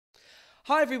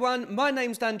Hi everyone, my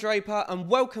name's Dan Draper and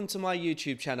welcome to my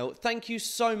YouTube channel. Thank you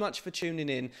so much for tuning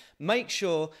in. Make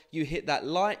sure you hit that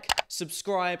like,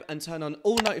 subscribe and turn on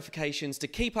all notifications to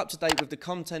keep up to date with the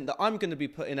content that I'm going to be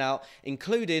putting out,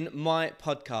 including my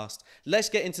podcast. Let's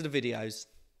get into the videos.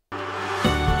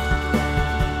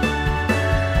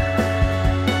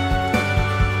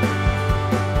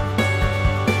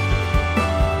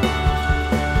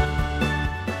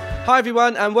 Hi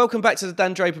everyone and welcome back to the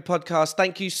Dan Draper podcast.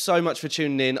 Thank you so much for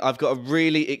tuning in. I've got a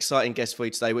really exciting guest for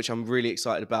you today, which I'm really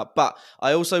excited about. But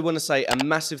I also want to say a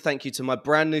massive thank you to my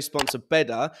brand new sponsor,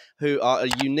 Better, who are a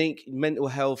unique mental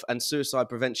health and suicide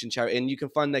prevention charity. And you can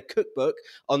find their cookbook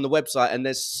on the website. And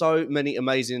there's so many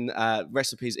amazing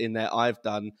recipes in there. I've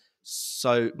done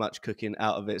so much cooking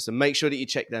out of it. So make sure that you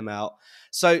check them out.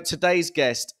 So today's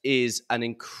guest is an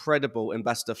incredible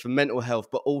ambassador for mental health,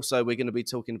 but also we're going to be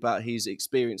talking about his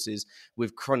experiences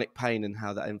with chronic pain and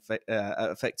how that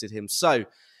affected him. So,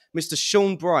 Mr.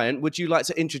 Sean Bryant, would you like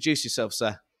to introduce yourself,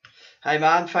 sir? Hey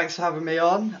man, thanks for having me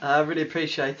on. I really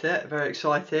appreciate it. Very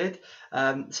excited.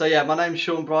 My name's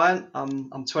Sean Bryant.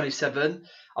 I'm 27.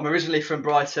 I'm originally from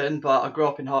Brighton, but I grew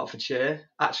up in Hertfordshire.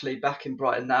 Actually, back in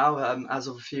Brighton now, as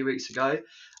of a few weeks ago.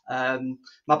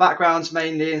 My background's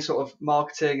mainly in sort of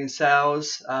marketing and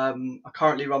sales. I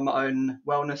currently run my own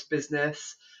wellness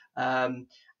business. I'm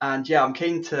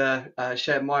keen to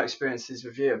share my experiences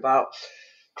with you about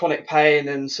chronic pain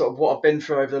and sort of what I've been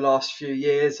through over the last few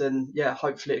years. And yeah,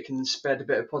 hopefully it can spread a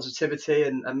bit of positivity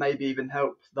and maybe even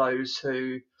help those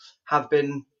who have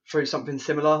been through something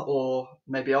similar or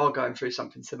maybe are going through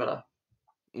something similar.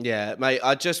 Yeah, mate,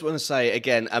 I just want to say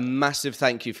again, a massive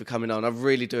thank you for coming on. I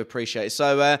really do appreciate it.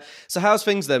 So how's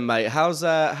things then, mate? How's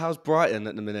Brighton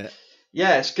at the minute?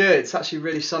 Yeah, it's good. It's actually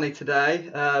really sunny today.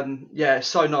 It's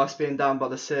so nice being down by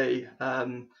the sea.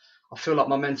 I feel like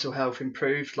my mental health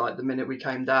improved like the minute we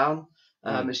came down.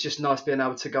 It's just nice being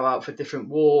able to go out for different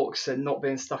walks and not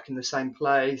being stuck in the same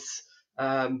place.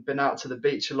 Been out to the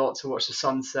beach a lot to watch the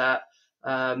sunset,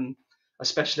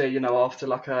 especially after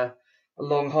like a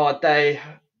long hard day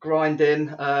grinding.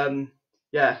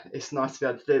 It's nice to be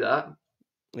able to do that.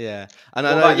 Yeah, and I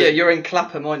What know about you? that You're in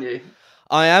Clapham, aren't you?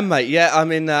 I am, mate. Yeah,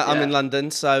 I'm in Yeah.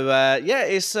 London, so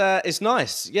it's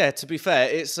nice. Yeah, to be fair,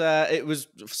 it was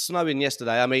snowing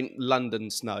yesterday. I mean, London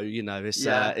snow,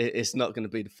 Yeah. it's not going to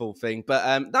be the full thing,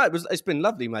 but no, it's been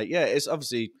lovely, mate. Yeah, it's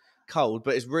obviously cold,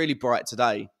 but it's really bright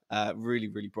today. Really,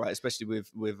 really bright, especially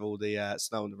with all the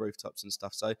snow on the rooftops and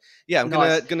stuff. So yeah, I'm gonna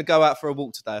Nice. gonna go out for a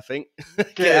walk today. I think get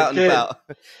out Good, and good. about,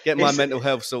 get my It's mental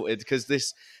health sorted because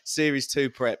this series 2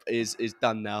 prep is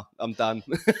done now. I'm done.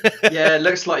 Yeah, it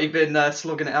looks like you've been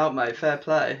slogging it out, mate. Fair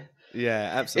play. Yeah,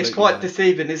 It's absolutely, quite mate.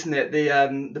 deceiving, isn't it?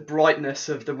 The brightness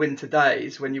of the winter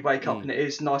days when you wake up Mm. and it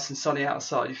is nice and sunny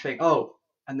outside. You think, oh,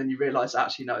 and then you realise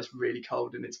actually no, it's really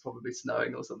cold and it's probably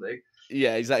snowing or something.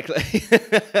 Yeah, exactly.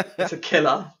 It's a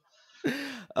killer.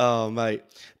 Oh, mate.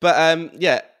 But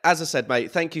yeah, as I said,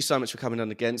 mate, thank you so much for coming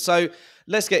on again. So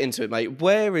let's get into it, mate.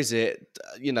 Where is it,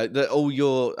 that all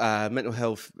your mental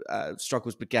health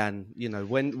struggles began?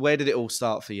 Where did it all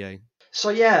start for you?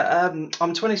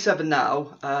 I'm 27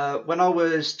 now. When I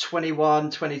was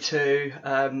 21, 22,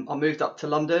 I moved up to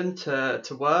London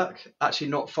to work, actually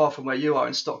not far from where you are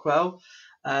in Stockwell.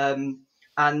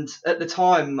 And at the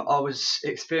time, I was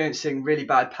experiencing really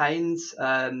bad pains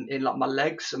in like my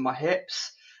legs and my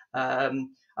hips. And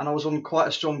I was on quite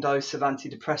a strong dose of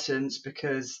antidepressants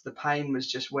because the pain was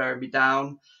just wearing me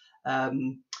down.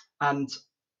 And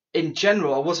in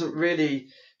general, I wasn't really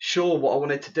sure what I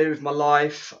wanted to do with my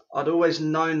life. I'd always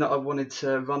known that I wanted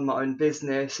to run my own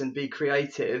business and be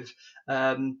creative.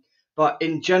 But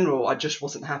in general, I just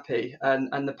wasn't happy.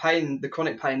 And the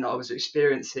chronic pain that I was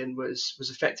experiencing was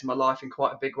affecting my life in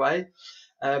quite a big way.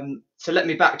 So let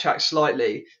me backtrack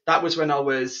slightly. That was when I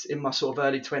was in my sort of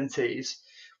early 20s.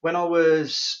 When I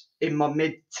was in my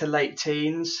mid to late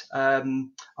teens, I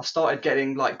started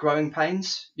getting like growing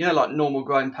pains. Like normal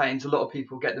growing pains. A lot of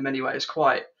people get them anyway. It's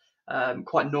quite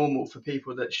normal for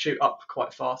people that shoot up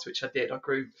quite fast, which I did. I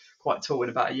grew quite tall in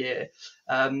about a year.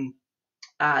 Um,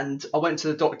 and I went to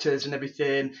the doctors and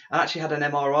everything. I actually had an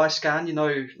MRI scan,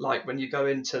 like when you go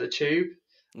into the tube,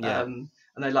 Yeah. and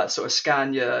they like sort of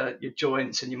scan your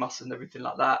joints and your muscles and everything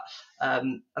like that.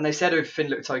 And they said everything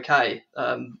looked okay.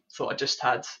 Thought I just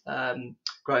had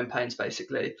growing pains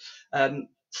basically.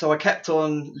 So I kept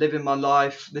on living my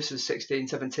life. This was 16,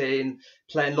 17,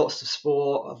 playing lots of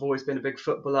sport. I've always been a big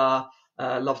footballer.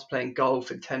 Loved playing golf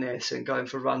and tennis and going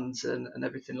for runs and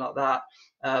everything like that.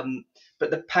 But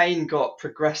the pain got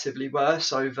progressively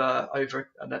worse over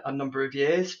a number of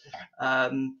years,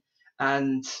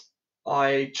 and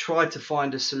I tried to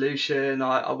find a solution.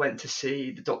 I went to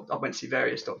see the doc. I went to see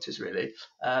various doctors really,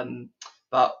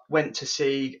 but went to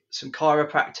see some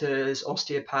chiropractors,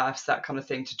 osteopaths, that kind of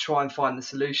thing, to try and find the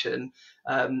solution.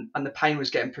 And the pain was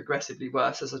getting progressively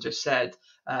worse, as I just said,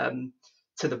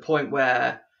 to the point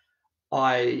where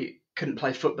I couldn't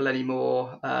play football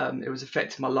anymore. It was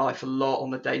affecting my life a lot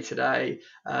on the day to day.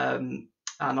 And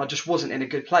I just wasn't in a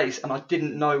good place. And I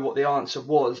didn't know what the answer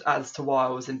was as to why I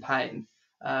was in pain.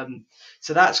 Um,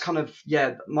 so that's kind of,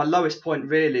 yeah, my lowest point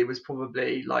really was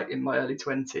probably like in my early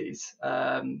 20s.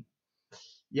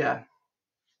 Yeah.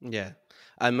 Yeah.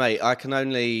 And mate, I can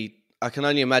only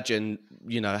imagine,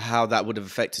 how that would have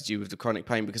affected you with the chronic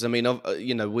pain, because I mean,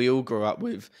 we all grew up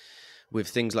with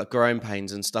things like growing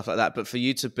pains and stuff like that, but for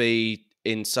you to be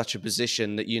in such a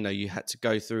position that you had to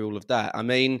go through all of that. I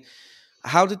mean,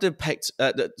 how did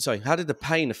how did the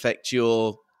pain affect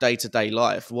your day-to-day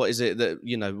life? What is it that,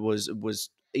 was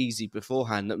easy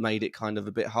beforehand that made it kind of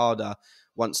a bit harder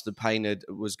once the pain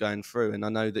was going through? And I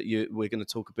know that we're going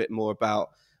to talk a bit more about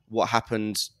what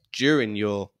happened during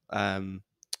your pain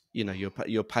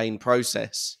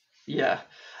process. Yeah.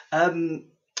 Um,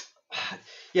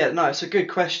 yeah, no, it's a good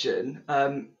question.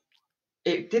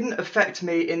 It didn't affect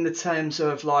me in the terms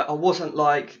of like I wasn't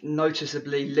like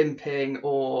noticeably limping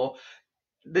or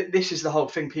this is the whole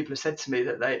thing people have said to me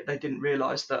that they didn't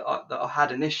realize that I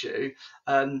had an issue.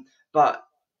 But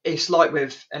it's like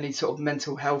with any sort of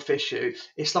mental health issue,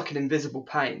 it's like an invisible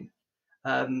pain.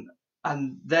 um,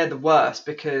 and they're the worst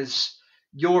because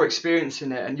you're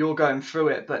experiencing it and you're going through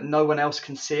it, but no one else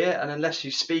can see it, and unless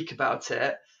you speak about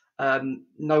it,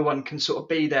 no one can sort of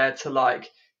be there to like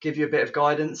give you a bit of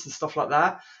guidance and stuff like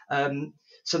that.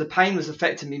 So the pain was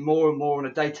affecting me more and more on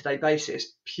a day-to-day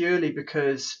basis, purely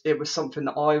because it was something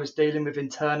that I was dealing with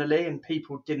internally and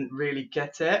people didn't really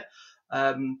get it.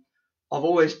 um, I've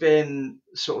always been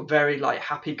sort of very like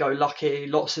happy-go-lucky,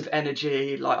 lots of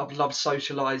energy. Like I've loved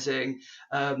socializing,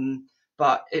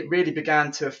 but it really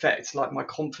began to affect like my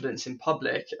confidence in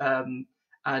public,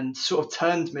 and sort of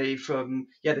turned me from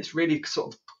this really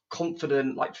sort of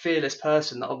confident, like fearless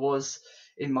person that I was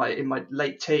in my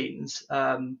late teens,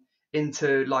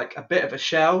 into like a bit of a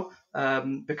shell,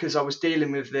 because I was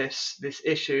dealing with this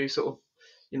issue sort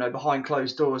of behind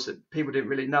closed doors that people didn't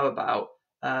really know about,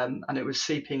 and it was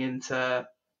seeping into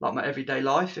like my everyday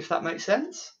life, if that makes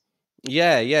sense.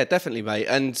 Yeah, yeah, definitely, mate.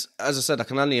 And as I said, I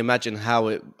can only imagine how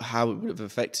it would have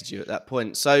affected you at that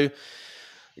point. So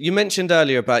you mentioned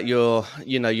earlier about your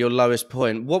lowest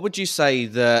point. What would you say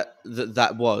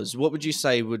that was? What would you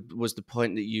say was the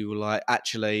point that you were like,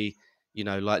 actually,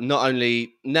 like, not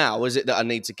only now is it that I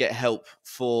need to get help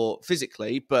for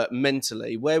physically, but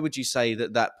mentally? Where would you say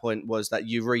that point was, that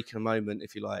eureka moment,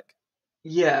 if you like?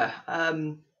 Yeah,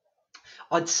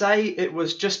 I'd say it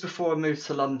was just before I moved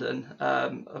to London,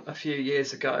 a few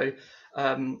years ago.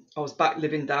 I was back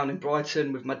living down in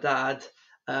Brighton with my dad,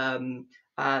 and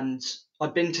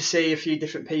I'd been to see a few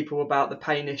different people about the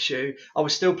pain issue. I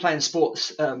was still playing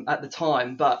sports at the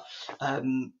time, but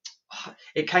um,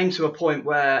 it came to a point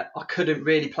where I couldn't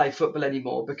really play football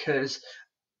anymore because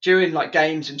during like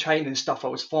games and training and stuff I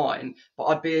was fine, but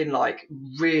I'd be in like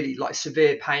really like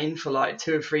severe pain for like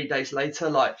 2 or 3 days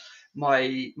later. Like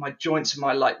my joints and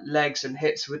my like legs and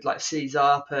hips would like seize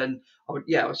up, and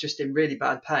I was just in really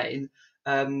bad pain.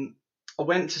 um I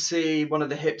went to see one of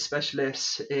the hip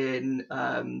specialists in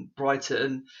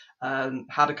Brighton,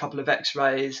 had a couple of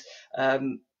x-rays,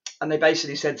 um, and they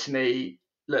basically said to me,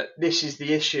 look, this is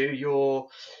the issue. You're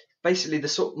basically the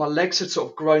sort my legs had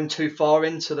sort of grown too far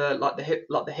into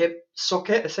the hip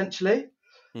socket essentially.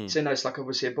 Hmm. So it's like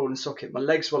obviously a ball and socket. My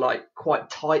legs were like quite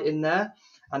tight in there,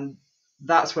 and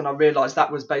that's when I realised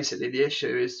that was basically the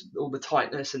issue. Is all the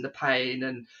tightness and the pain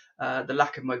and the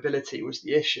lack of mobility was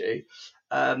the issue.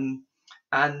 Um,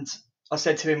 and I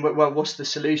said to him, well, what's the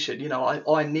solution?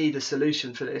 I need a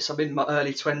solution for this. I'm in my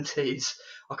early 20s.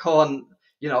 I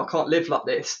can't live like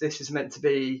this. This is meant to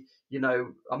be,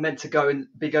 I'm meant to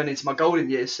be going into my golden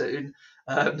years soon,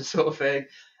 sort of thing.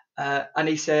 And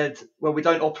he said, well, we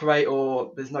don't operate,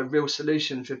 or there's no real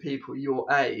solution for people your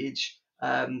age.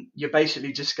 You're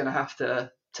basically just going to have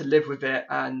to live with it,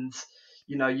 and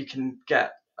you can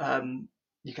get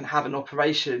you can have an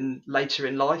operation later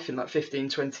in life in like 15,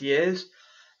 20 years.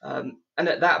 And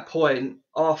at that point,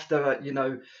 after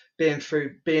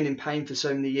being in pain for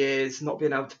so many years, not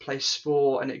being able to play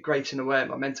sport, and it grating away at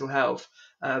my mental health,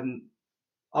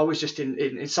 I was just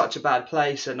in such a bad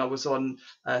place, and I was on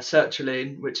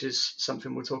sertraline, which is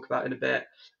something we'll talk about in a bit,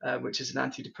 which is an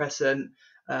antidepressant,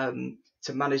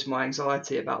 to manage my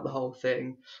anxiety about the whole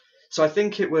thing. So I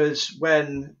think it was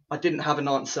when I didn't have an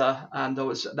answer, and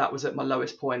that was at my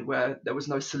lowest point where there was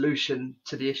no solution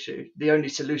to the issue. The only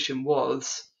solution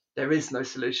was there is no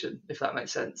solution, if that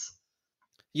makes sense.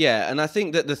 Yeah, and I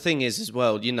think that the thing is as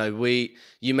well,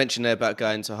 you mentioned there about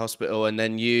going to hospital, and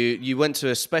then you went to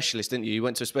a specialist, didn't you? You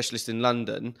went to a specialist in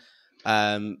London,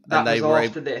 and That they was were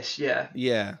after able, this, yeah.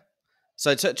 yeah.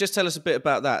 So just tell us a bit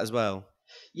about that as well.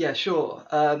 Yeah, sure.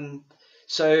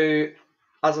 So,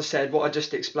 as I said, what I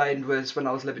just explained was when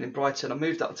I was living in Brighton, I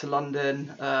moved up to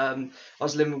London. I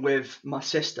was living with my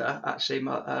sister, actually,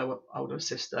 my older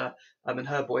sister, and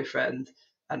her boyfriend.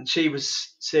 And she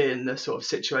was seeing the sort of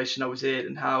situation I was in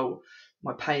and how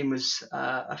my pain was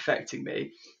affecting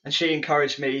me. And she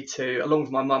encouraged me to, along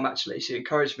with my mum, actually, she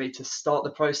encouraged me to start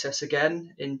the process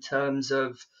again in terms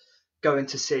of going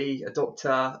to see a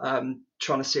doctor,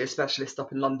 trying to see a specialist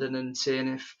up in London and seeing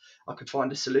if I could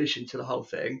find a solution to the whole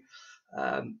thing.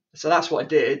 So that's what I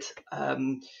did.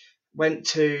 Went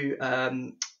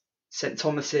to St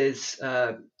Thomas's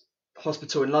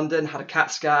hospital in London, had a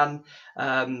CAT scan,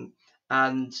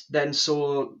 and then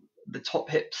saw the top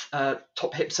hip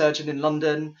surgeon in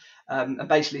London, and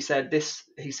basically said this.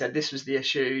 He said this was the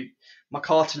issue. My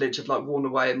cartilage had like worn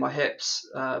away in my hips,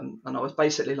 and I was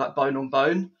basically like bone on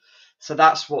bone. So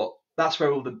that's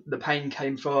where all the pain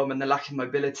came from, and the lack of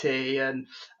mobility and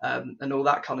all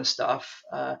that kind of stuff.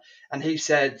 And he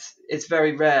said it's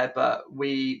very rare, but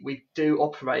we do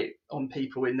operate on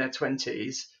people in their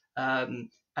 20s.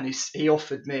 And he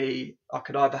offered me I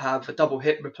could either have a double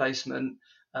hip replacement,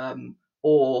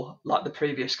 or like the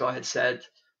previous guy had said,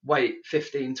 wait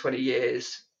 15, 20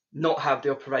 years, not have the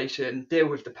operation, deal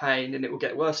with the pain, and it will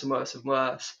get worse and worse and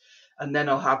worse, and then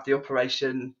I'll have the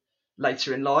operation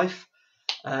later in life.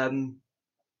 Um,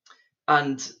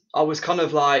 and I was kind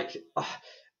of like,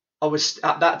 I was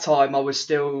at that time I was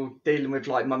still dealing with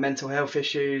like my mental health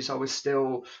issues. I was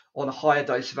still on a higher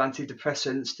dose of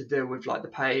antidepressants to deal with like the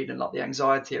pain and like the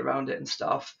anxiety around it and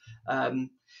stuff. And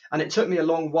it took me a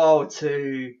long while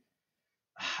to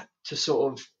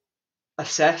sort of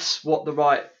assess what the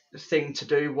right thing to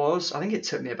do was. I think it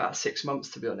took me about 6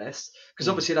 months, to be honest, because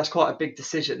Mm. obviously that's quite a big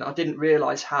decision. I didn't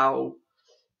realize how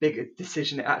big a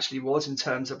decision it actually was in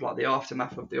terms of like the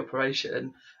aftermath of the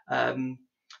operation.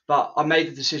 But I made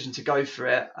the decision to go for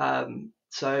it.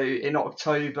 So in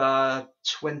October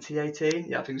 2018,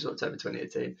 yeah, I think it was October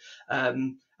 2018,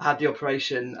 I had the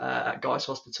operation at Guy's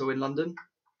Hospital in London.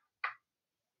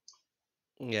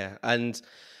 Yeah, and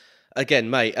again,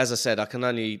 mate, as I said, I can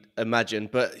only imagine,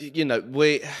 but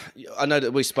I know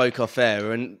that we spoke off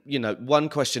air, and one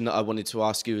question that I wanted to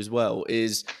ask you as well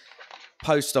is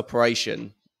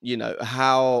post-operation.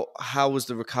 How was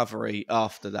the recovery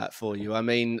after that for you? I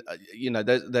mean,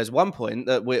 there's one point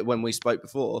that when we spoke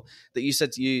before that you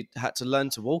said you had to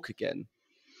learn to walk again.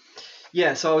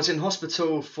 Yeah, so I was in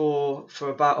hospital for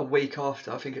about a week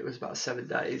after. I think it was about 7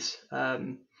 days.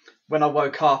 When I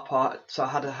woke up, I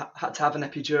had to have an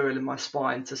epidural in my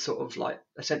spine to sort of like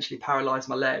essentially paralyze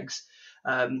my legs,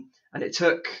 and it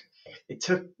took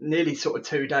nearly sort of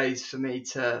 2 days for me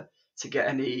to get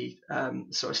any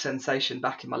sort of sensation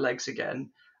back in my legs again.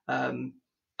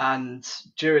 And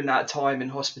during that time in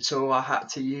hospital, I had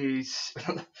to use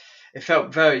it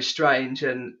felt very strange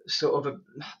and sort of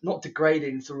not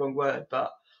degrading is the wrong word,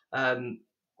 but I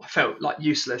felt like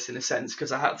useless in a sense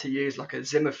because I had to use like a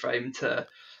Zimmer frame to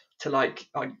like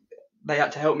they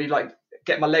had to help me like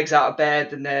get my legs out of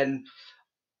bed, and then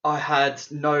I had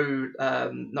no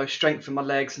strength in my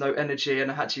legs, no energy, and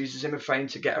I had to use a Zimmer frame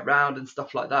to get around and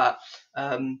stuff like that.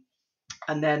 And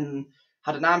then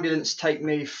had an ambulance take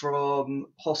me from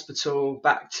hospital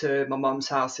back to my mum's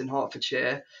house in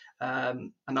Hertfordshire,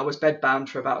 and I was bedbound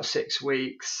for about 6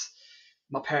 weeks.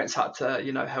 My parents had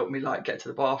to, help me like get to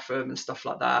the bathroom and stuff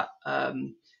like that.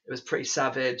 It was pretty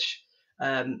savage,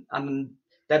 and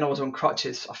then I was on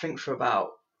crutches, I think, for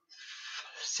about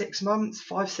 6 months,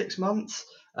 5, 6 months.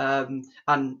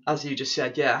 And as you just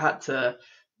said, yeah, I had to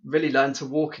really learn to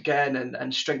walk again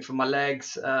and strengthen my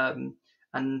legs, and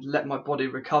let my body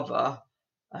recover.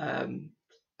 Um,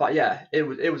 but yeah,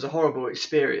 it was a horrible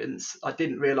experience. I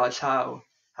didn't realize how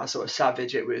sort of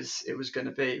savage it was going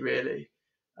to be, really.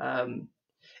 Um,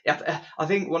 yeah, I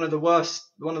think one of the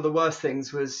worst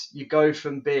things was you go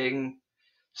from being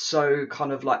so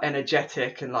kind of like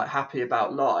energetic and like happy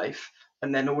about life,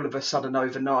 and then all of a sudden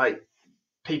overnight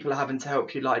people are having to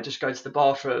help you like just go to the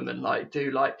bathroom and like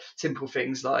do like simple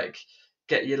things like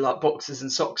get your like boxers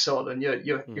and socks on, and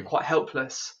you're Mm. quite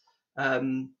helpless.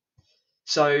 Um,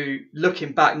 so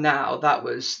looking back now, that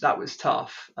was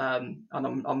tough, and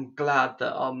I'm glad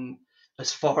that I'm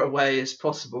as far away as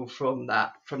possible from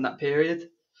that period.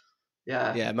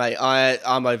 Yeah. Yeah, mate,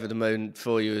 I'm over the moon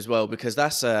for you as well, because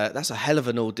that's a hell of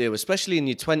an ordeal, especially in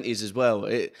your 20s as well.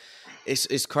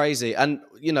 It's crazy. And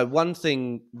one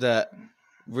thing that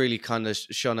really kind of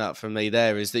shone out for me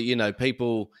there is that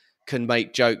people can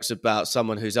make jokes about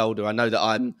someone who's older. I know that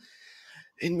I'm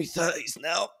in my 30s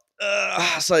now.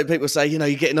 So people say,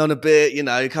 you're getting on a bit,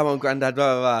 come on, granddad,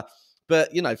 blah, blah, blah.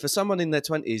 But, for someone in their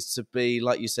 20s to be,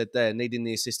 like you said there, needing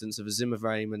the assistance of a Zimmer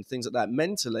frame and things like that,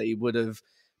 mentally would have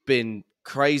been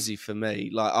crazy for me.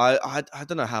 Like, I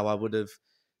don't know how I would have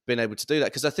been able to do that.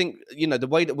 Because I think, the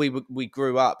way that we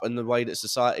grew up and the way that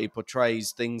society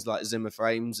portrays things like Zimmer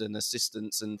frames and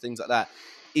assistance and things like that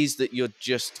is that you're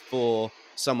just for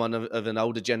someone of an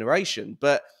older generation.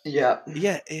 But Yeah.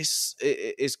 yeah,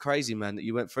 it's crazy, man, that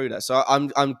you went through that. So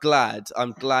I'm glad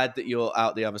that you're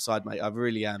out the other side, mate. I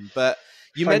really am. But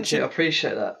you Thank you. I mentioned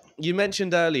appreciate that. you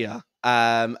mentioned earlier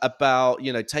about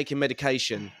taking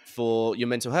medication for your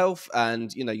mental health,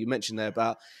 and you mentioned there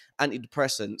about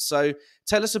antidepressants. So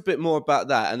tell us a bit more about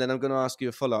that, and then I'm going to ask you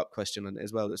a follow-up question on it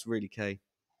as well. That's really key.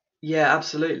 Yeah,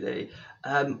 absolutely.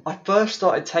 I first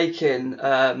started taking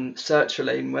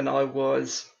sertraline when I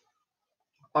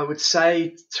would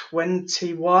say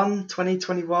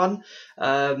 2021.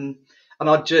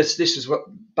 And this was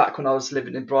back when I was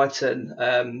living in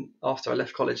Brighton, after I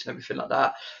left college and everything like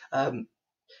that. Um,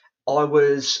 I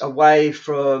was away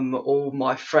from all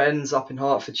my friends up in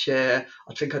Hertfordshire.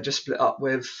 I think I just split up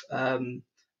with a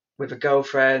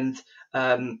girlfriend.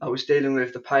 I was dealing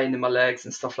with the pain in my legs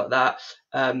and stuff like that.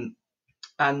 Um,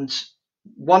 and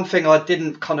one thing I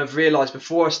didn't kind of realize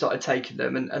before I started taking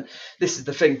them, and this is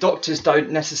the thing, doctors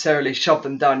don't necessarily shove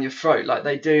them down your throat. Like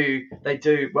they do,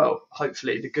 well,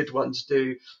 hopefully the good ones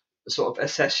do sort of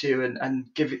assess you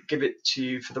and give it to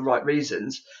you for the right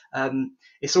reasons.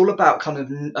 It's all about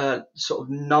kind of sort of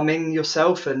numbing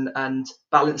yourself and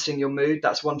balancing your mood.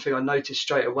 That's one thing I noticed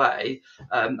straight away.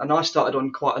 And I started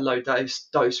on quite a low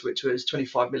dose, which was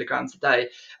 25 milligrams a day.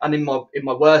 And in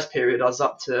my worst period, I was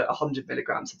up to 100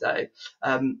 milligrams a day.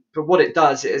 But what it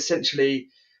does, it essentially,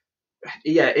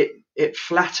 yeah, it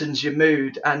flattens your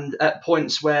mood. And at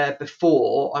points where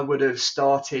before I would have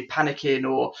started panicking,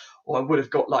 or I would have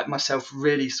got like myself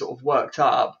really sort of worked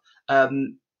up, I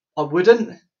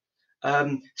wouldn't.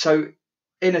 So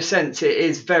in a sense, it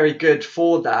is very good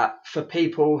for that, for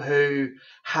people who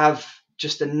have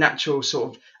just a natural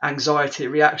sort of anxiety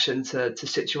reaction to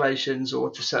situations,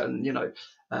 or to certain,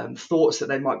 thoughts that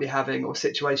they might be having, or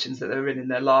situations that they're in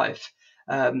their life.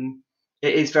 It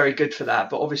is very good for that.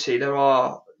 But obviously there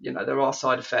are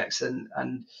side effects, and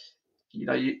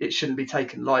it shouldn't be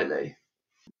taken lightly.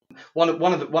 One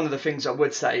of the things I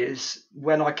would say is,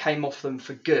 when I came off them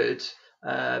for good,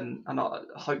 and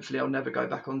hopefully I'll never go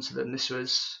back onto them. This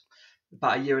was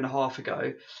about a year and a half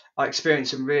ago. I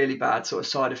experienced some really bad sort of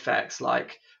side effects,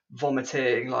 like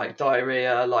vomiting, like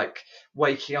diarrhea, like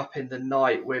waking up in the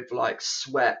night with like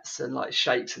sweats and like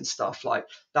shakes and stuff. Like,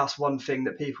 that's one thing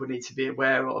that people need to be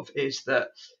aware of, is that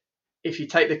if you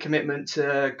take the commitment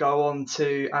to go on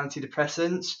to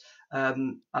antidepressants,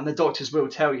 and the doctors will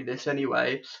tell you this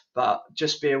anyway, but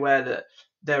just be aware that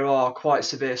there are quite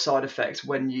severe side effects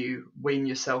when you wean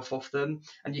yourself off them.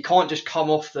 And you can't just come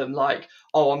off them like,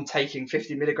 oh, I'm taking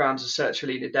 50 milligrams of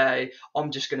sertraline a day, I'm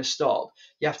just going to stop.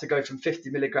 You have to go from 50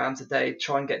 milligrams a day,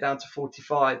 try and get down to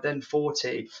 45, then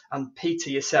 40, and peter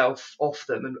yourself off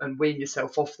them, and wean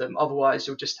yourself off them. Otherwise,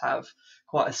 you'll just have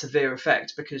quite a severe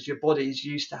effect, because your body's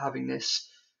used to having this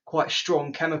quite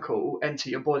strong chemical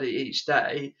enter your body each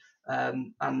day,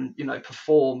 and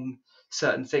perform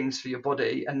certain things for your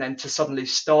body, and then to suddenly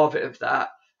starve it of that,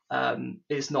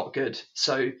 is not good.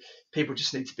 So people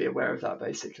just need to be aware of that,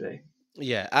 basically.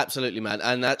 Yeah, absolutely, man.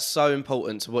 And that's so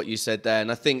important to what you said there.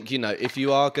 And I think, if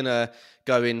you are going to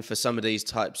go in for some of these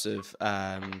types of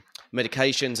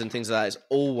medications and things like that,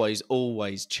 it's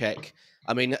always check.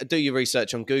 I mean, do your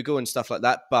research on Google and stuff like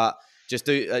that, but just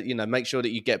do, make sure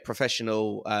that you get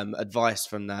professional advice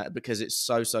from that, because it's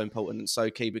so important and so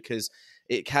key, because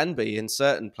it can be in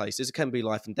certain places, it can be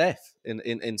life and death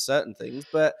in certain things.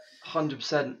 But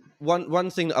 100%. one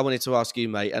thing that I wanted to ask you,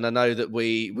 mate, and I know that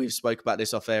we've spoke about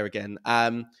this off air again,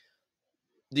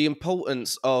 the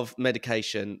importance of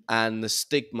medication and the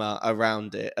stigma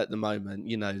around it at the moment.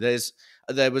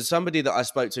 There was somebody that I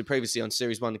spoke to previously on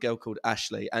Series 1, a girl called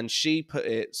Ashley, and she put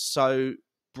it so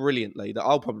brilliantly that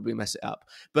I'll probably mess it up,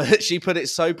 but she put it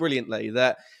so brilliantly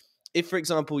that if, for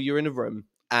example, you're in a room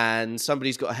and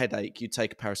somebody's got a headache, you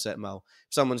take a paracetamol.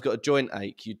 If someone's got a joint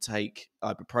ache, you take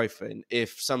ibuprofen.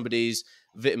 If somebody's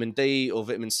vitamin D or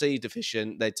vitamin C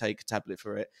deficient, they take a tablet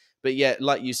for it. But yet,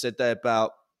 like you said there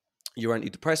about your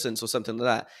antidepressants or something like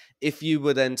that, if you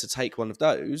were then to take one of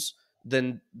those,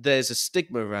 then there's a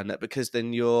stigma around that, because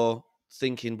then you're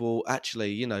thinking, well,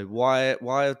 actually,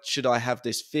 why should I have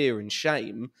this fear and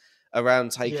shame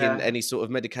around taking Yeah. any sort of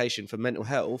medication for mental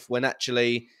health when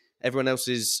actually everyone else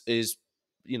is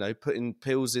putting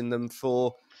pills in them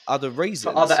for other For other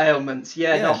reasons. ailments,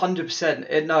 yeah, no, Yeah.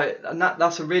 100%. No, and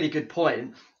that's a really good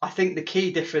point. I think the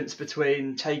key difference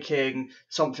between taking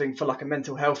something for like a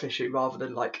mental health issue rather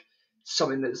than like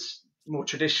something that's more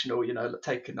traditional, like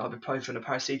taking ibuprofen or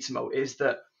paracetamol, is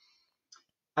that,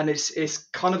 and it's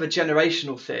kind of a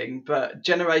generational thing, but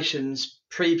generations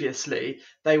previously,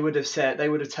 they would have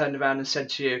turned around and said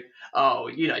to you, oh,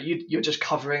 you're just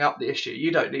covering up the issue,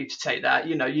 you don't need to take that,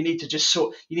 you need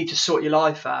to sort your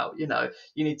life out,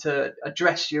 you need to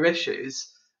address your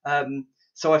issues.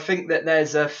 So I think that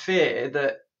there's a fear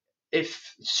that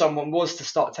if someone was to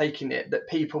start taking it, that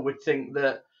people would think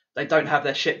that they don't have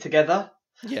their shit together,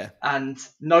 Yeah. and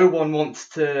no one wants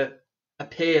to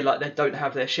appear like they don't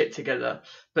have their shit together.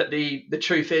 But the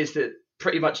truth is that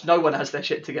pretty much no one has their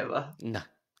shit together. No.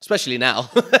 Especially now.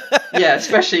 Yeah,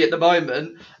 especially at the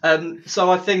moment. So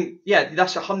I think, yeah,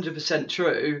 that's 100%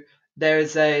 true.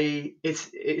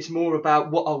 It's more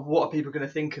about what are people going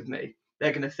to think of me?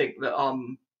 They're going to think that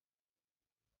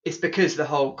it's because the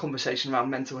whole conversation around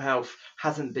mental health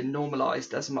hasn't been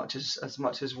normalized as much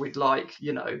as we'd like,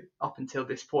 up until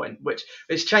this point, which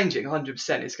is changing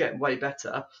 100%. It's getting way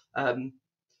better.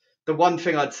 The one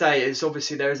thing I'd say is,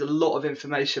 obviously there is a lot of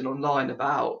information online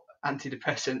about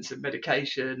antidepressants and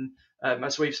medication,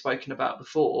 as we've spoken about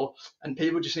before, and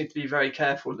people just need to be very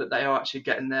careful that they are actually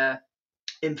getting their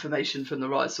information from the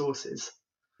right sources.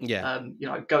 Yeah.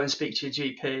 Go and speak to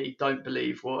your GP. Don't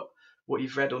believe what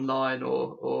you've read online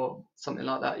or something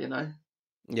like that.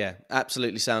 Yeah.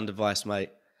 Absolutely sound advice, mate.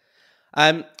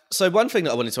 So one thing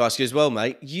that I wanted to ask you as well,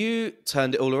 mate, you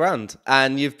turned it all around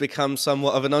and you've become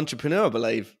somewhat of an entrepreneur, I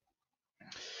believe.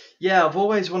 Yeah, I've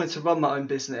always wanted to run my own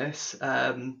business.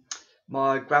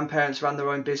 My grandparents ran their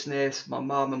own business, my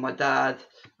mum and my dad.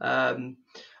 Um,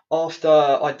 After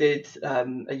I did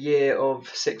a year of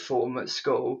sixth form at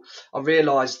school, I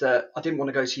realised that I didn't want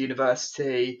to go to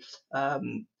university.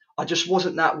 I just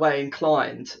wasn't that way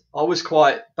inclined. I was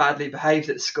quite badly behaved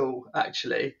at school,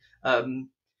 actually. Um,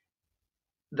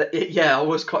 yeah, I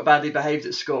was quite badly behaved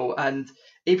at school, and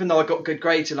even though I got good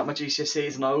grades in like my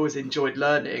GCSEs and I always enjoyed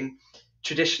learning,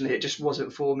 traditionally it just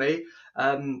wasn't for me.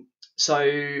 So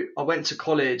I went to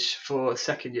college for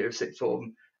second year of sixth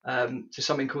form, to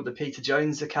something called the Peter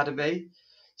Jones Academy.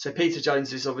 So Peter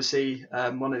Jones is obviously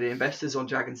one of the investors on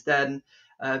Dragon's Den,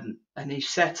 and he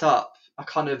set up a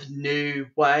kind of new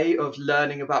way of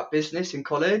learning about business in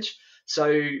college.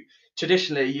 So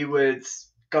traditionally you would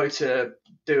go to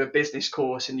do a business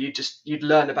course and you'd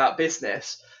learn about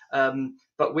business.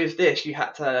 But with this, you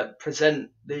had to present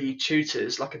the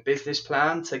tutors like a business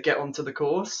plan to get onto the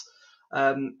course.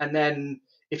 And then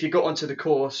if you got onto the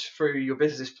course through your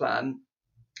business plan,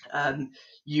 um,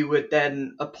 you would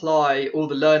then apply all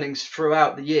the learnings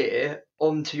throughout the year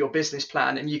onto your business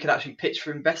plan, and you could actually pitch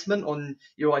for investment on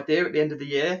your idea at the end of the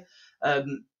year.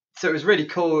 So it was really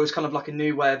cool. It was kind of like a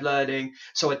new way of learning.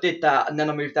 So I did that, and then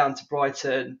I moved down to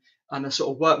Brighton, and I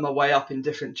sort of worked my way up in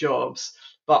different jobs.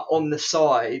 But on the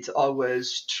side, I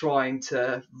was trying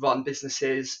to run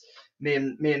businesses. Me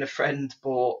and a friend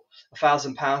bought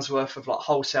 £1,000 worth of like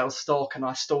wholesale stock, and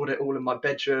I stored it all in my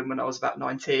bedroom when I was about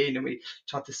 19, and we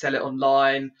tried to sell it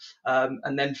online.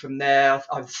 And then from there,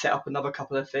 I've set up another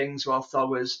couple of things whilst I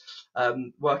was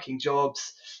working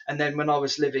jobs. And then when I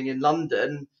was living in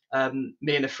London,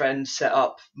 me and a friend set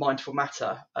up Mindful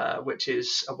Matter, which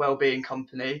is a well-being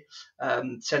company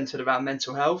centered around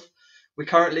mental health. We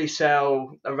currently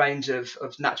sell a range of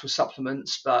natural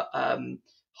supplements, but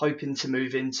hoping to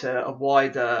move into a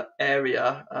wider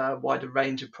area, wider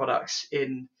range of products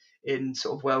in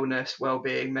sort of wellness,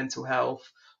 well-being, mental health.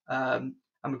 And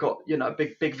we've got a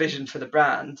big vision for the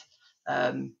brand.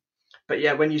 Um, but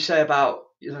yeah, when you say about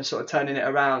sort of turning it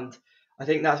around, I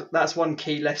think that's one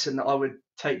key lesson that I would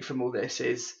take from all this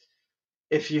is,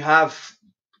 if you have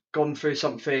gone through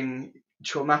something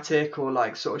traumatic or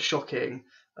like sort of shocking,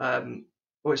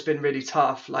 or it's been really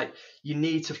tough, like, you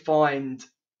need to find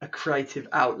a creative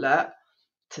outlet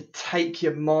to take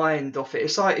your mind off it.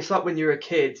 It's like when you were a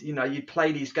kid, you'd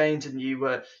play these games and you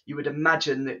would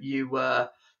imagine that you were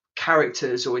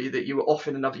characters, or that you were off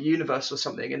in another universe or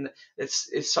something. And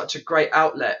it's such a great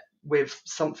outlet with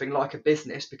something like a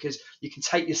business, because you can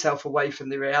take yourself away from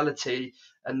the reality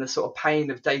and the sort of pain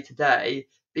of day to day,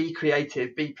 be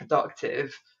creative, be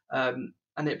productive,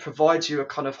 and it provides you a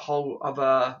kind of whole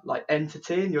other like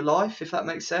entity in your life, if that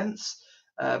makes sense.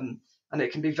 and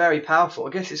it can be very powerful. I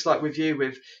guess it's like with you,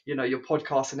 with your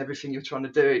podcast and everything you're trying to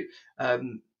do,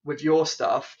 with your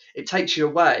stuff. It takes you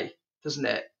away, doesn't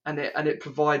it? And it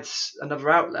provides another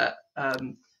outlet,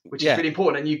 which is Yeah. really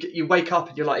important. And you wake up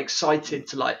and you're like excited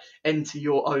to like enter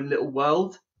your own little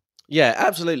world. Yeah,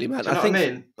 absolutely, man. Do you know what I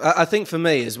mean? I think for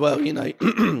me as well,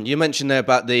 you mentioned there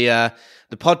about the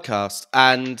podcast,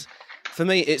 and for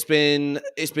me, it's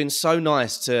been so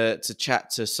nice to chat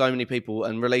to so many people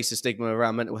and release the stigma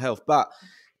around mental health. But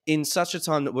in such a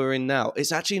time that we're in now,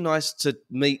 it's actually nice to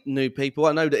meet new people.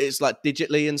 I know that it's like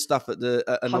digitally and stuff and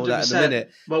all that at the 100%.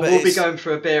 minute, Well, but we'll be it's going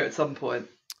for a beer at some point.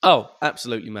 oh,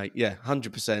 absolutely, mate. Yeah,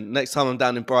 100%. Next time I'm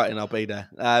down in Brighton, I'll be there.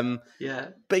 Yeah.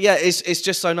 But yeah, it's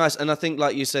just so nice, and I think,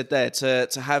 like you said there,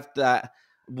 to have that,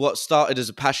 what started as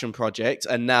a passion project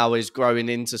and now is growing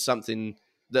into something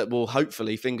that will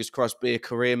hopefully, fingers crossed, be a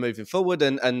career moving forward,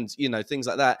 and things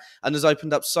like that, and has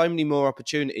opened up so many more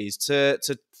opportunities to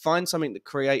find something that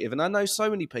creative. And I know so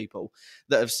many people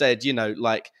that have said,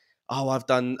 like, oh,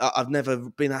 I've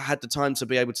never had the time to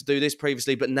be able to do this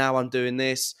previously, but now I'm doing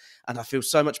this and I feel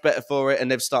so much better for it.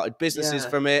 And they've started businesses Yeah.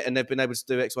 from it and they've been able to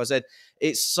do X, Y, Z.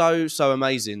 It's so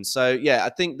amazing. So yeah, I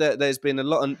think that there's been a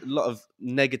lot of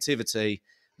negativity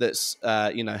that's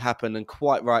happened, and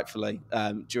quite rightfully,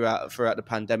 throughout the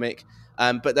pandemic.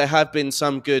 But there have been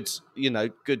some good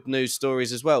news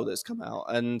stories as well that's come out,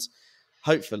 and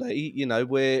hopefully,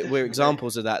 we're Definitely.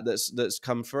 examples of that's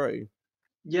come through.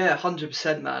 Yeah,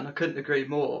 100%, man. I couldn't agree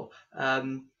more.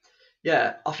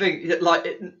 Yeah, I think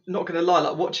like not gonna lie,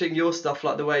 like watching your stuff,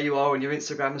 like the way you are on your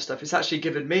Instagram and stuff, it's actually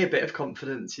given me a bit of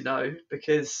confidence,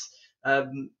 because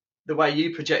the way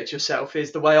you project yourself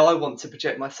is the way I want to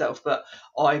project myself. But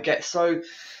I get so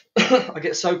I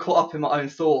get so caught up in my own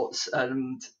thoughts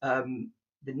and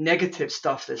the negative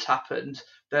stuff that's happened,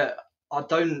 that I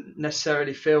don't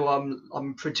necessarily feel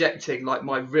I'm projecting like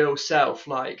my real self,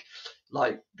 like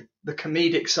the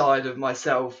comedic side of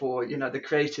myself, or the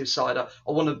creative side. I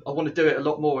want to do it a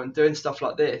lot more, and doing stuff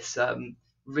like this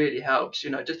really helps.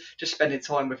 Just spending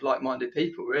time with like-minded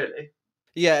people, really.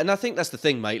 Yeah, and I think that's the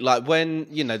thing, mate. Like, when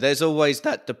there's always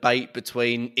that debate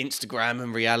between Instagram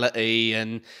and reality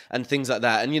and things like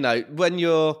that. And when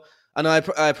you're, and I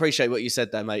appreciate what you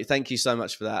said there, mate. Thank you so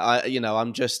much for that.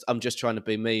 I'm just trying to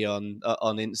be me on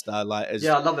Insta, like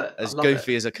Yeah, I love it. I as love it.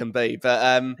 goofy as I can be.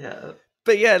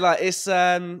 But yeah, like it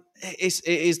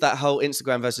is that whole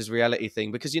Instagram versus reality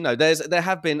thing, because there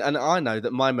have been, and I know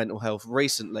that my mental health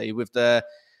recently, with the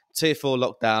tier 4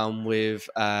 lockdown, with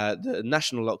the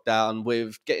national lockdown,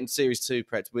 with getting series 2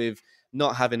 prepped, with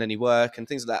not having any work and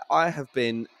things like that, I have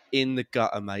been in the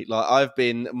gutter, mate. Like,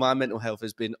 my mental health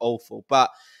has been awful. But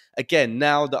again,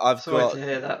 now that I've Sorry got, to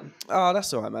hear that. oh,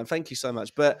 that's all right, man. Thank you so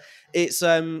much. But it's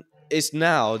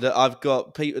now that I've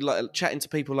got people, like, chatting to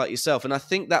people like yourself, and I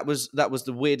think that was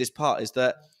the weirdest part, is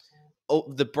that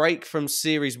the break from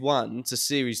series 1 to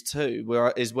series 2,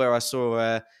 where I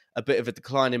saw a bit of a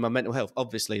decline in my mental health.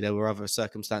 Obviously, there were other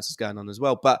circumstances going on as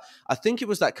well, but I think it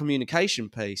was that communication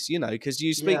piece, because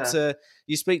Yeah.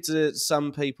 you speak to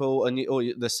some people, or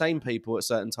the same people at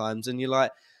certain times, and you're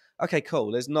like, okay,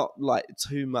 cool. There's not like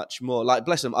too much more. Like,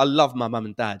 bless them, I love my mum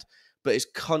and dad, but it's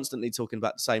constantly talking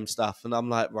about the same stuff, and I'm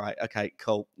like, right, okay,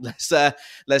 cool. Let's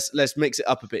mix it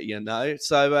up a bit,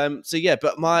 So yeah,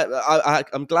 but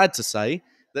I'm glad to say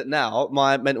that now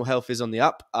my mental health is on the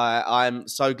up. I'm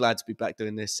so glad to be back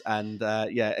doing this, and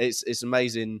yeah, it's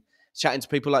amazing chatting to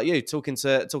people like you, talking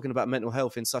about mental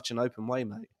health in such an open way,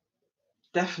 mate.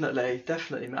 Definitely,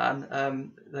 definitely,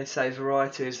 man. They say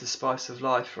variety is the spice of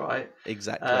life, right?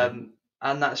 Exactly.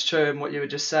 And that's true. And what you were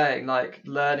just saying, like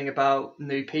learning about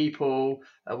new people,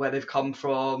 where they've come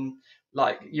from.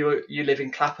 Like you live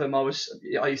in Clapham. I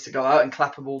used to go out in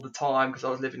Clapham all the time because I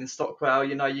was living in Stockwell.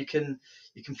 You can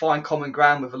find common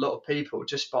ground with a lot of people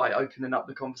just by opening up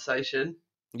the conversation.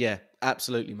 Yeah,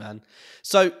 absolutely, man.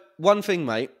 So one thing,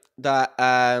 mate, that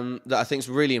I think is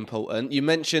really important. You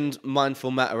mentioned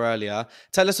mindful matter earlier.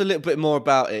 Tell us a little bit more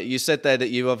about it. You said there that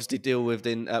you obviously deal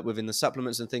within the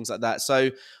supplements and things like that.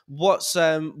 So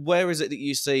where is it that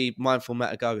you see mindful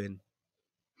matter going?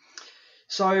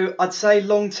 So I'd say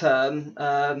long term,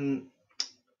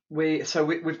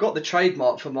 we've got the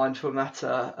trademark for mindful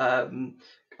matter,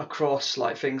 across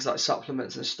like things like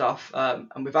supplements and stuff,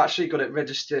 and we've actually got it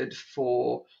registered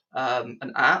for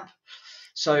an app.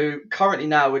 So currently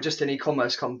now we're just an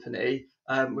e-commerce company.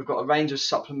 We've got a range of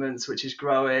supplements which is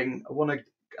growing. I want to,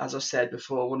 as I said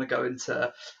before, I want to go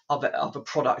into other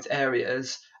product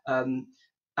areas, and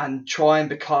try and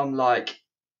become like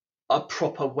a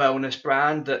proper wellness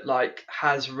brand that like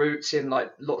has roots in like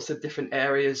lots of different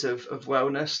areas of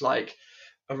wellness, like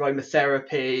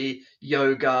aromatherapy,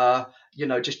 yoga,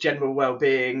 just general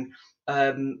well-being.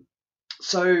 Um,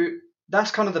 so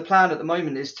that's kind of the plan at the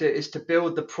moment, is to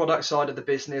build the product side of the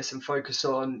business and focus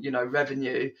on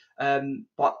revenue.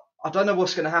 But I don't know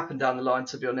what's going to happen down the line,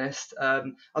 to be honest. As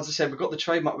I said, we've got the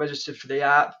trademark registered for the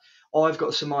app. I've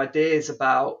got some ideas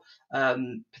about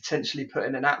potentially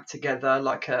putting an app together,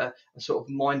 like a sort of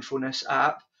mindfulness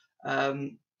app.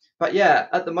 Um, but yeah,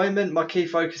 at the moment, my key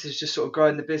focus is just sort of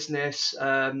growing the business,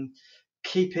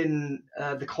 keeping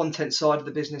the content side of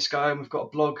the business going. We've got a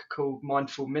blog called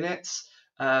Mindful Minutes,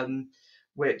 um,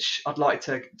 which I'd like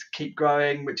to keep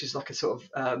growing, which is like a sort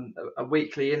of a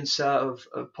weekly insert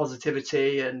of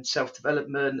positivity and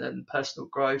self-development and personal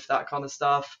growth, that kind of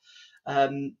stuff.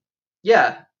 Um,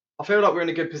 yeah, I feel like we're in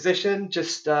a good position.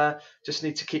 Just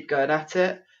need to keep going at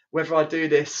it. Whether I do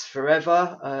this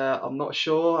forever, I'm not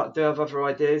sure. I do have other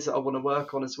ideas that I want to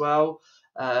work on as well.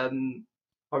 Um,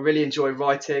 I really enjoy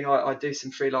writing. I do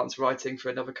some freelance writing for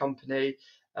another company,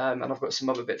 and I've got some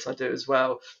other bits I do as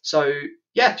well. So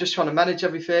yeah, just trying to manage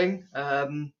everything,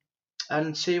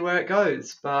 and see where it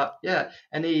goes. But yeah,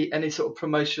 any sort of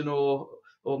promotion or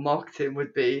marketing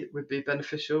would be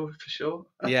beneficial for sure.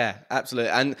 Yeah,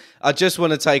 absolutely. And I just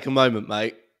want to take a moment,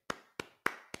 mate.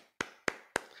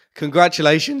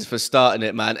 Congratulations for starting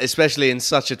it, man, especially in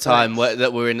such a time Thanks.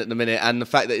 that we're in at the minute, and the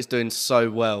fact that it's doing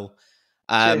so well.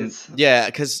 Cheers. Yeah,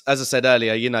 because as I said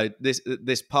earlier,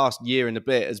 this past year and a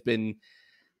bit has been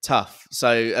tough. So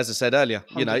as I said earlier,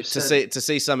 100%. to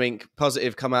see something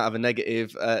positive come out of a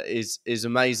negative is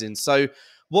amazing. So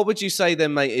what would you say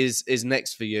then, mate, is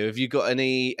next for you? Have you got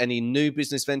any new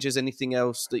business ventures, anything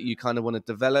else that you kind of want to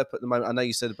develop at the moment? I know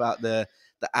you said about the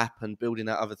app and building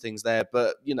out other things there,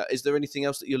 but is there anything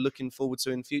else that you're looking forward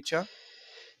to in future?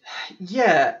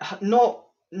 Yeah, not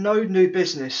no new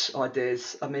business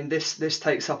ideas. I mean, this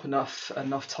takes up enough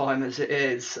time as it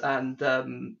is, and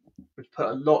we've put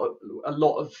a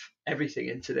lot of everything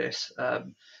into this.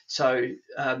 So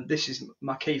this is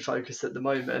my key focus at the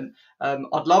moment.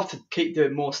 I'd love to keep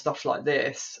doing more stuff like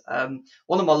this.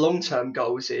 One of my long term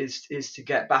goals is to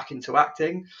get back into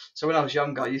acting. So when I was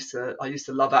younger, I used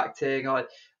to love acting. I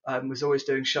was always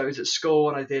doing shows at school,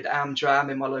 and I did Dram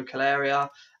in my local area.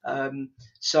 Um,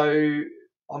 so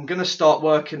I'm going to start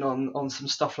working on some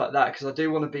stuff like that, because I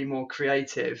do want to be more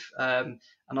creative,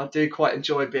 and I do quite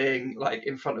enjoy being like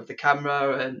in front of the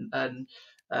camera,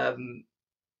 um,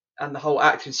 and the whole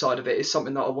acting side of it is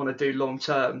something that I want to do long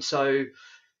term. So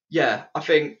yeah, I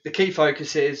think the key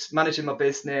focus is managing my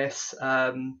business.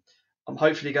 I'm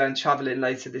hopefully going traveling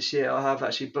later this year. I have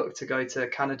actually booked to go to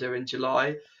Canada in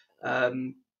July.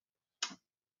 Um,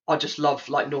 I just love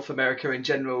like North America in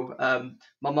general.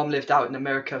 My mum lived out in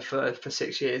America for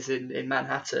 6 years in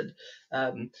Manhattan.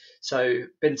 Um, so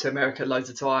been to America loads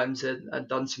of times, and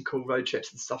done some cool road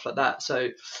trips and stuff like that. So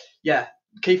yeah,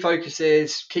 key focus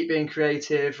is keep being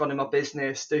creative, running my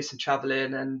business, do some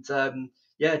traveling, and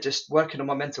yeah, just working on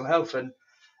my mental health. And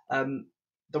um,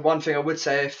 the one thing I would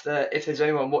say, if there's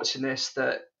anyone watching this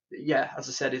that, yeah, as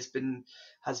I said, has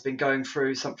been going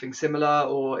through something similar,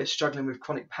 or is struggling with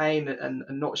chronic pain, and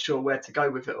not sure where to go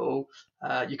with it all,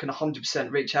 you can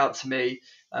 100% reach out to me.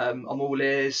 I'm all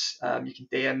ears. You can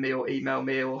DM me or email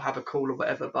me or have a call or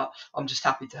whatever, but I'm just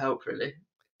happy to help, really.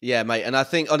 Yeah, mate. And I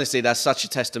think, honestly, that's such a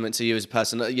testament to you as a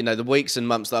person. The weeks and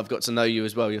months that I've got to know you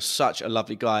as well, you're such a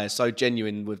lovely guy, so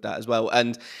genuine with that as well.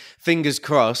 And fingers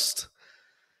crossed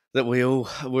that we're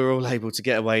all able to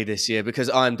get away this year, because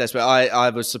I'm desperate. I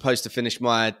was supposed to finish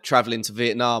my traveling to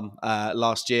Vietnam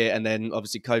last year, and then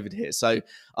obviously COVID hit. So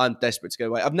I'm desperate to go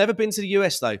away. I've never been to the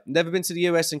US though. Never been to the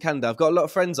US and Canada. I've got a lot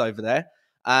of friends over there.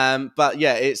 But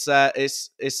yeah, it's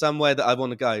somewhere that I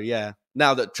want to go. Yeah.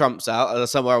 Now that Trump's out,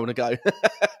 somewhere I want to go.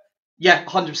 Yeah,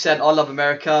 100%. I love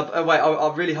America. Oh, wait,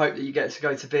 I really hope that you get to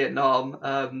go to Vietnam.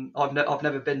 I've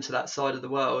never been to that side of the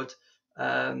world.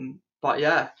 But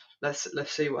yeah, let's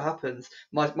see what happens.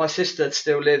 My sister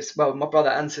still lives. Well, my brother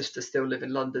and sister still live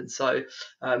in London, so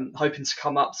hoping to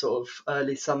come up sort of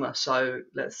early summer. So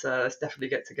let's definitely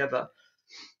get together.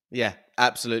 Yeah,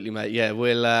 absolutely, mate. Yeah,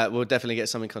 we'll definitely get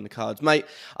something on the cards, mate.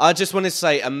 I just wanted to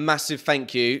say a massive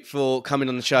thank you for coming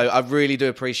on the show. I really do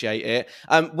appreciate it.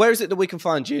 Where is it that we can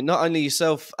find you? Not only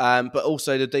yourself, but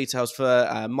also the details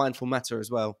for Mindful Matter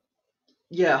as well.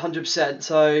 Yeah, 100%.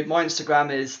 So my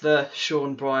Instagram is the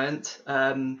Sean Bryant,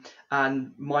 and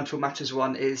Mindful Matters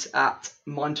one is at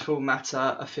Mindful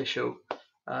Matter Official.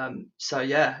 So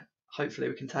yeah, hopefully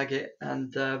we can tag it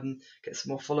and get some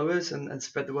more followers, and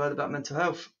spread the word about mental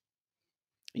health.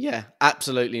 Yeah,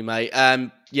 absolutely, mate.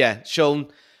 Yeah,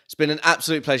 Sean, It's been an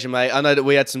absolute pleasure, mate. I know that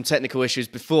we had some technical issues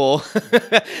before,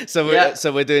 so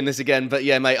we're doing this again. But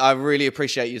yeah, mate, I really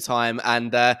appreciate your time,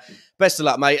 and best of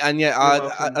luck, mate. And yeah,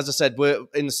 as I said, we're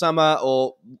in the summer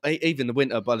or even the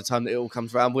winter. By the time that it all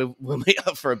comes around, we'll meet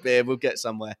up for a beer. We'll get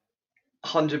somewhere.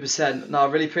 100%. No, I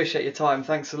really appreciate your time.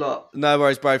 Thanks a lot. No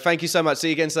worries, bro. Thank you so much. See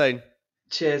you again soon.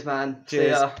 Cheers, man.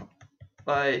 Cheers. See ya.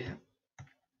 Bye.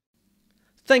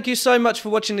 Thank you so much for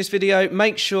watching this video.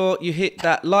 Make sure you hit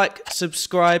that like,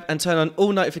 subscribe, and turn on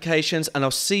all notifications, and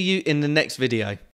I'll see you in the next video.